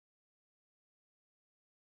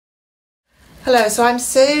Hello, so I'm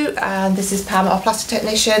Sue and this is Pam, our plaster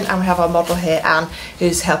technician, and we have our model here, Anne,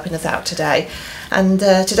 who's helping us out today. And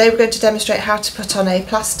today we're going to demonstrate how to put on a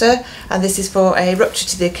plaster, and this is for a rupture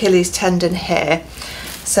to the Achilles tendon here.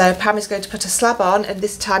 So Pam is going to put a slab on, and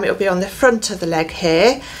this time it will be on the front of the leg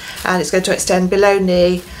here, and it's going to extend below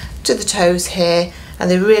knee to the toes here.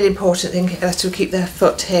 And the really important thing is to keep the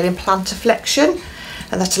foot here in plantar flexion,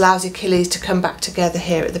 and that allows the Achilles to come back together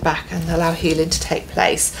here at the back and allow healing to take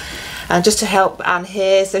place. And just to help Anne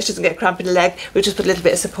here, so she doesn't get cramp in the leg, we'll just put a little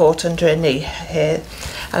bit of support under her knee here,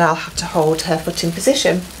 and I'll have to hold her foot in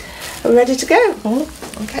position. Are we ready to go?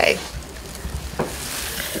 Okay.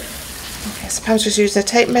 Okay, so Pam's just using a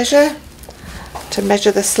tape measure to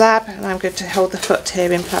measure the slab, and I'm going to hold the foot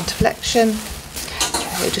here in plantar flexion.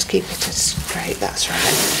 Okay, just keep it straight, that's right.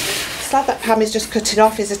 The slab that Pam is just cutting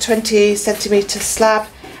off is a 20 centimetre slab,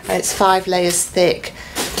 and it's 5 layers thick.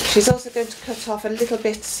 She's also going to cut off a little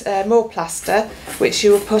bit more plaster, which she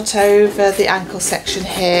will put over the ankle section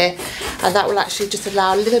here, and that will actually just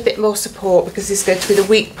allow a little bit more support, because it's going to be the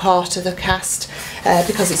weak part of the cast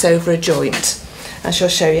because it's over a joint, and she'll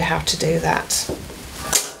show you how to do that.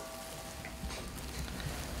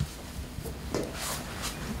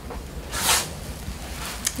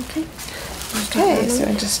 Okay, so we're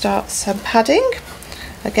going to start some padding,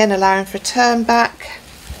 again allowing for a turn back.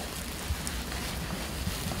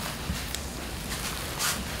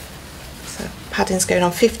 Padding's going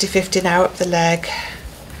on 50-50 now up the leg,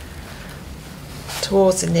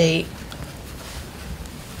 towards the knee,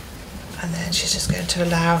 and then she's just going to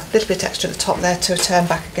allow a little bit extra at the top there to turn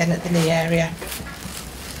back again at the knee area.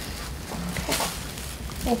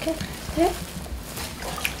 Okay. Yeah.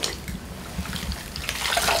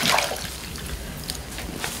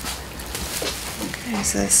 Okay,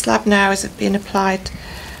 so the slab now is being applied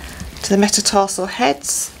to the metatarsal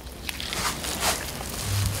heads.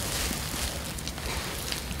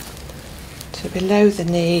 To below the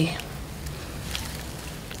knee,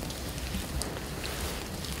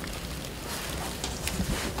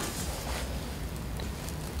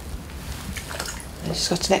 and she's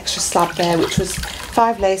got an extra slab there which was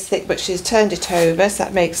 5 layers thick, but she's turned it over, so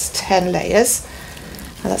that makes 10 layers,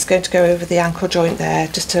 and that's going to go over the ankle joint there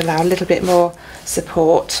just to allow a little bit more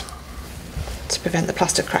support to prevent the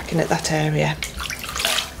plaster cracking at that area.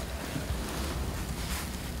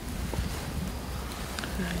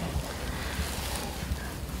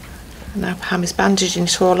 Now Pam is bandaging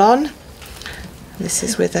it all on. This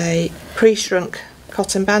is with a pre-shrunk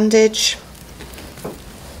cotton bandage.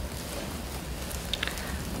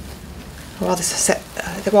 While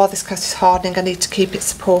this cast is hardening, I need to keep it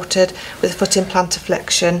supported with the foot in plantar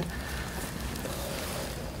flexion.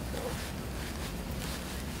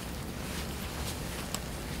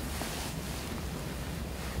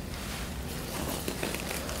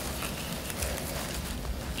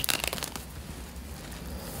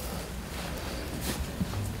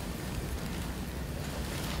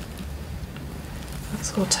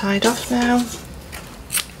 It's all tied off now.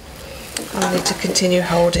 I'll need to continue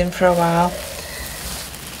holding for a while.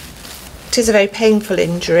 It is a very painful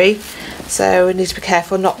injury, so we need to be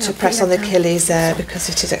careful not to press on the Achilles there, because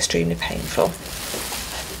it is extremely painful.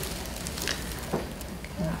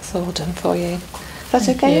 That's all done for you. That's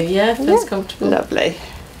okay? Yeah, that's comfortable. Lovely.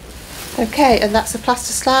 Okay, and that's the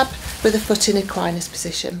plaster slab with the foot in equinus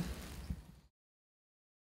position.